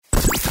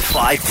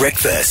5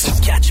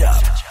 Breakfast. Catch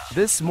up.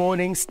 This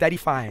morning, study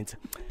finds.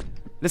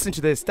 Listen to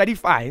this. Study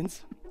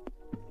finds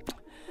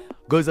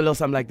goes a little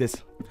something like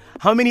this.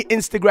 How many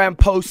Instagram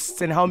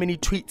posts and how many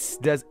tweets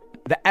does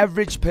the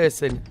average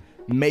person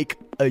make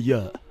a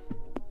year?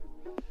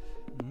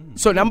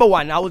 So number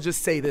one, I will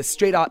just say this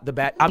straight out the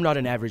bat. I'm not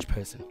an average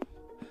person.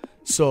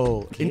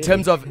 So in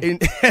terms of in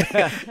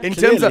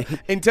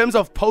terms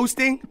of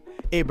posting,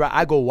 hey bro,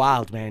 I go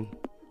wild, man.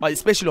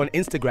 Especially on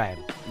Instagram.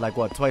 Like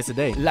what? Twice a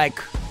day? Like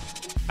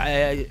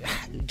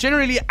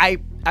generally I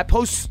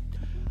post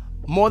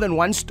more than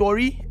one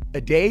story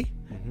a day,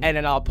 and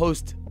then I'll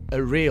post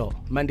a reel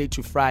Monday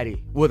to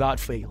Friday without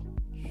fail.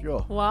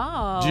 Sure.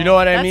 Wow. Do you know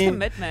what I That's mean?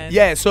 Commitment.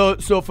 Yeah, so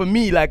for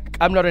me, like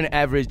I'm not an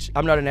average,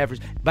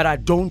 but I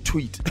don't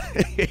tweet.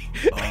 Me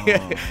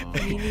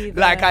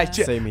neither. Like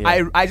Same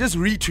here. I just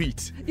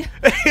retweet.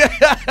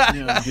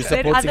 You're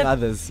supporting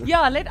others.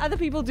 Yeah, let other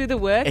people do the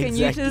work and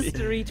you Exactly.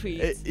 just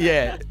retweet.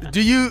 Yeah.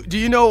 Do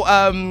you know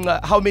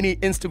how many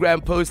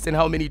Instagram posts and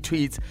how many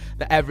tweets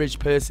the average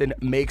person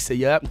makes a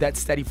year? That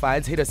study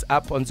finds. Hit us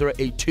up on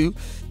 082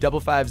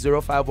 550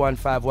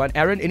 5151.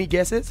 Aaron, any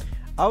guesses?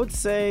 I would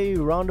say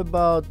round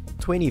about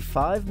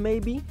 25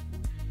 maybe.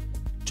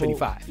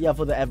 25. Yeah,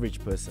 for the average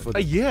person.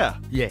 A year?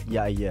 Yeah.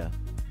 Yeah, yeah.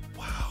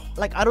 Wow.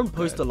 Like I don't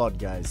post a lot,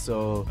 guys.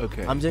 So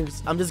Okay. I'm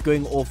just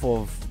going off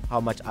of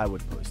how much I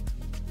would post.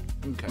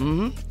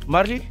 Okay.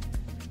 Marley?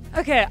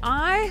 Okay,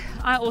 I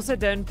also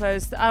don't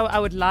post. I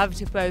would love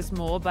to post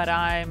more, but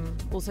I'm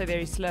also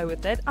very slow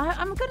with it.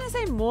 I'm going to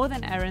say more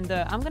than Aaron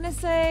though. I'm going to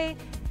say,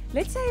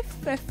 let's say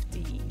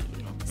 50.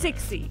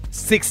 60.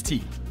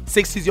 60.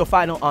 60 is your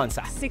final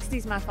answer. 60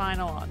 is my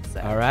final answer.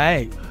 All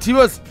right.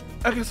 T-was.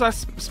 Okay, so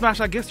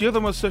Smash, I guess you're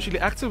the most socially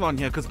active on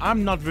here because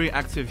I'm not very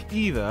active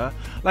either.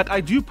 Like,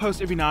 I do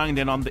post every now and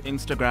then on the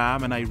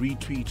Instagram and I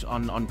retweet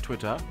on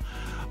Twitter.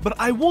 But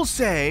I will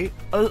say,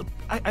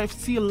 I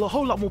see a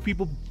whole lot more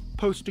people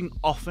posting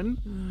often.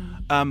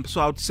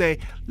 So I would say,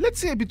 let's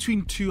say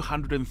between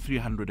 200 and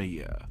 300 a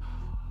year.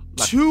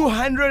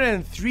 200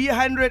 and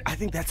 300? I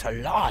think that's a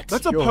lot.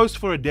 That's a post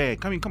for a day.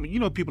 Come on, you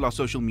know people are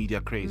social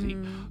media crazy.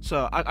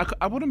 So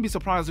I wouldn't be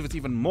surprised if it's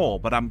even more,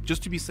 but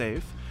just to be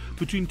safe,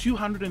 between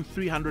 200 and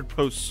 300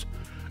 posts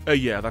a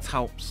year. That's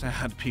how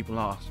sad people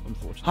are,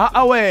 unfortunately.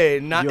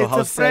 It's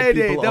a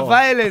Friday. The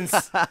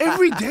violence.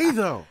 Every day,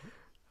 though.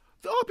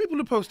 There are people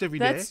who post every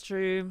day. That's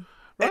true.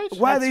 Right?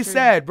 Why are they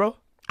sad, bro?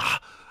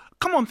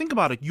 Come on, think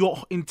about it.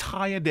 Your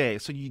entire day.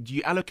 So do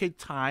you allocate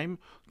time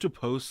to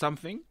post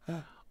something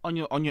on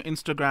your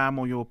Instagram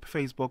or your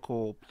Facebook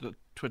or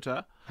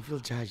Twitter? I feel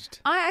judged.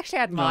 I actually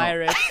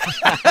admire it.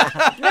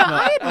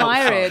 I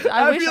admire it.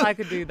 I wish I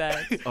could do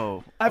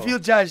that. I feel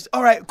judged.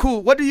 All right,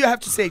 cool. What do you have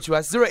to say to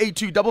us?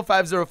 082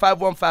 550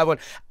 5151.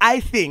 I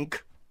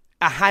think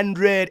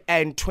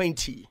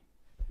 120.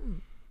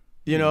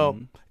 You know,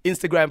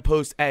 Instagram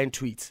posts and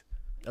tweets.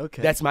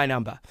 Okay. That's my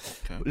number.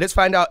 Okay. Let's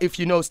find out if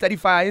you know. Study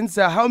finds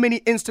how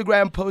many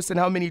Instagram posts and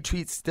how many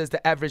tweets does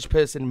the average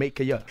person make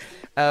a year?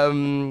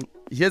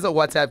 Here's a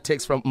WhatsApp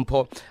text from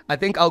Mpo. I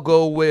think I'll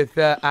go with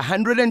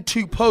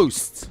 102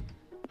 posts.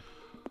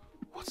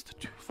 What's the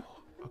 2 for?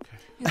 Okay.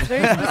 It's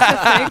very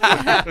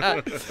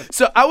specific.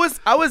 So I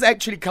was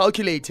actually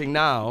calculating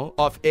now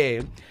off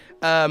air.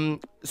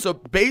 So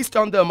based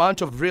on the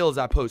amount of reels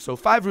I post, so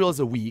 5 reels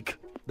a week,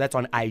 that's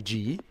on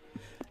IG.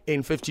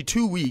 In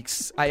 52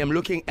 weeks, I am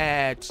looking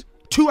at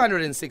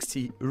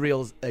 260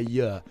 reels a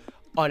year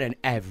on an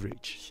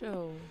average.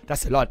 Sure.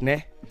 That's a lot,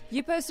 ne?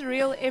 You post a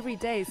reel every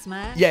day,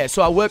 Smash. Yeah,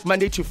 so I work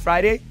Monday to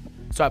Friday,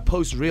 so I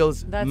post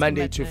reels That's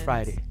Monday to commitment.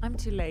 Friday. I'm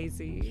too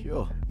lazy.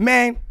 Sure.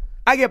 Man,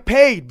 I get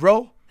paid,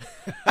 bro.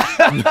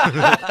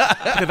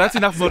 Okay, that's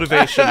enough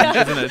motivation,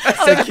 isn't it?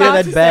 Secure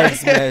that bag,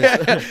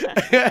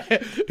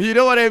 Smash. You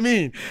know what I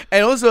mean?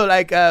 And also,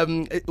 like,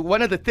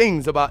 one of the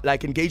things about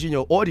like engaging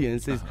your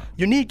audience is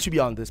you need to be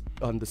on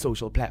the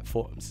social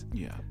platforms.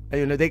 Yeah.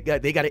 And, you know, they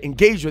got to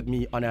engage with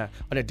me on a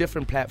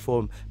different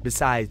platform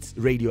besides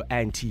radio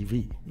and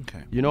TV.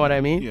 Okay. You know what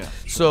I mean? Yeah.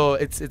 So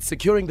it's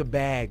securing the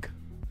bag,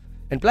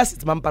 and plus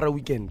it's Mampara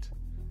weekend.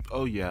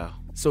 Oh, yeah.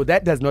 So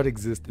that does not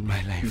exist in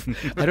my life.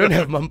 I don't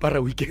have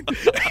Mampara weekend.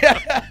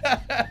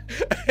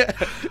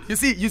 You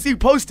see,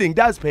 posting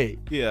does pay.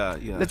 Yeah.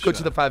 Let's go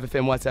to the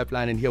 5FM WhatsApp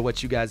line and hear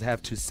what you guys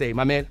have to say.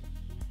 My man.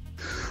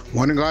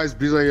 Morning, guys.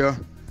 Biza here.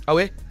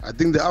 Away? I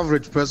think the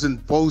average person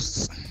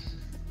posts.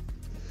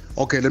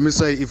 Okay, let me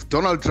say, if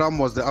Donald Trump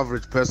was the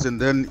average person,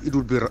 then it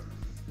would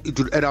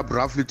add up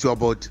roughly to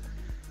about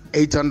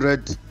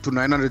 800 to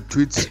 900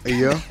 tweets a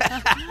year.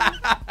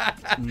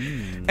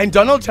 And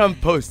Donald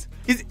Trump posts.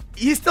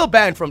 He's still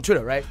banned from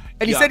Twitter, right?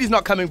 And he Yeah. said he's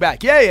not coming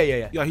back. Yeah.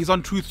 Yeah, he's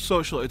on Truth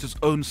Social. It's his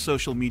own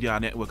social media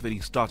network that he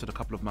started a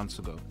couple of months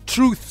ago.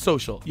 Truth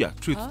Social. Yeah,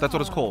 Truth. That's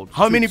what it's called.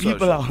 How many Truth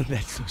people Social. are on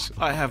that social?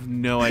 I have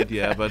no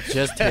idea, but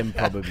Just him,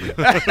 probably.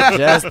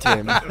 Just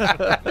him.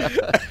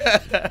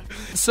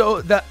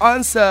 So the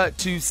answer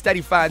to study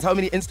finds how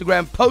many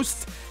Instagram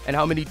posts and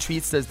how many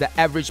tweets does the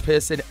average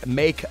person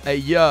make a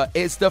year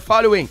is the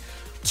following.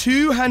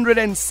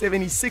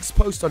 276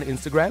 posts on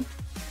Instagram.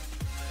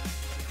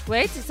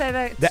 Wait, say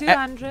that The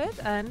 200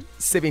 and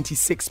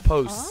 76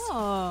 posts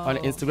on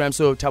Instagram.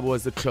 So Thabo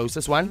was the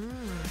closest one.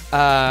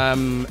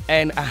 And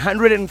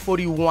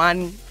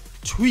 141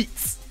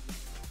 tweets.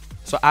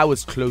 So I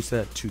was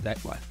closer to that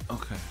one.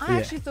 Okay. I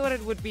actually thought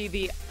it would be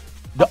the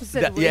The-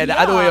 opposite. the- yeah, the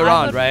other way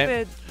around, I thought right?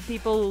 that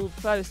people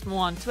post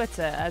more on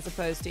Twitter as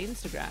opposed to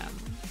Instagram.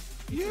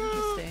 Yeah.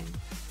 Interesting.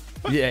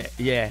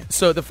 Yeah.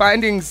 So the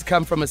findings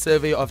come from a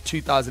survey of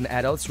 2,000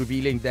 adults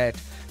revealing that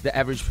the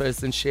average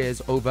person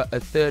shares over a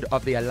third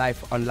of their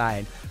life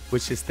online,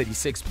 which is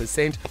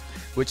 36%,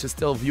 which is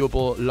still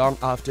viewable long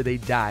after they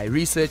die.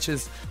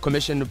 Researchers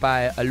commissioned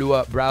by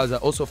Allure Browser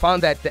also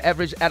found that the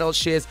average adult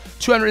shares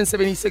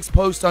 276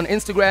 posts on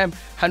Instagram,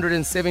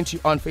 170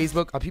 on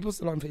Facebook. Are people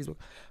still on Facebook?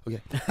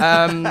 Okay.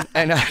 And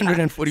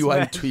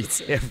 141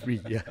 tweets every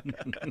year.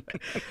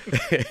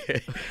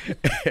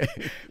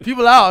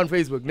 People are on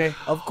Facebook, ne?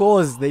 Of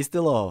course, they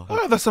still are.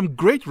 Oh, there's some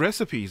great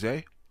recipes,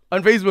 eh?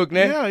 On Facebook,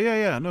 ne?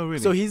 Yeah. No, really.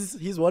 So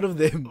he's one of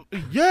them.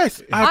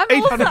 Yes, I have I'm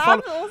 800 also-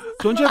 followers. I'm also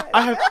Don't you?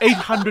 I have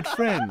 800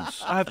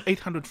 friends. I have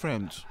 800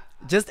 friends.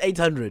 Just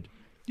 800.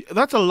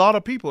 That's a lot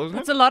of people, isn't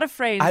That's it? a lot of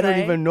friends. I don't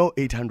eh? even know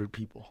 800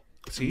 people.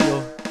 See,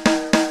 I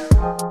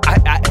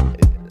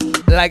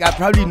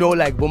probably know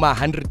like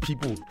 100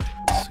 people.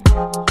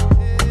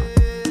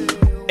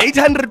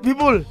 800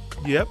 people.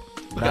 Yep.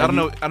 Okay, I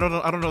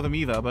don't know them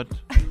either, but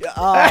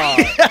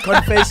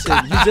Confession.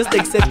 You're just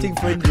accepting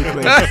friend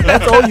requests.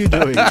 That's all you're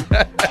doing.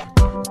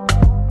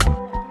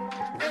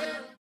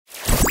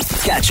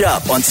 Catch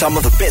up on some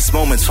of the best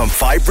moments from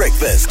 5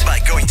 Breakfast by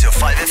going to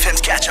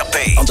 5FM's catch up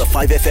page on the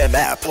 5FM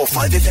app or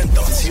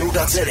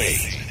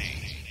 5FM.co.za.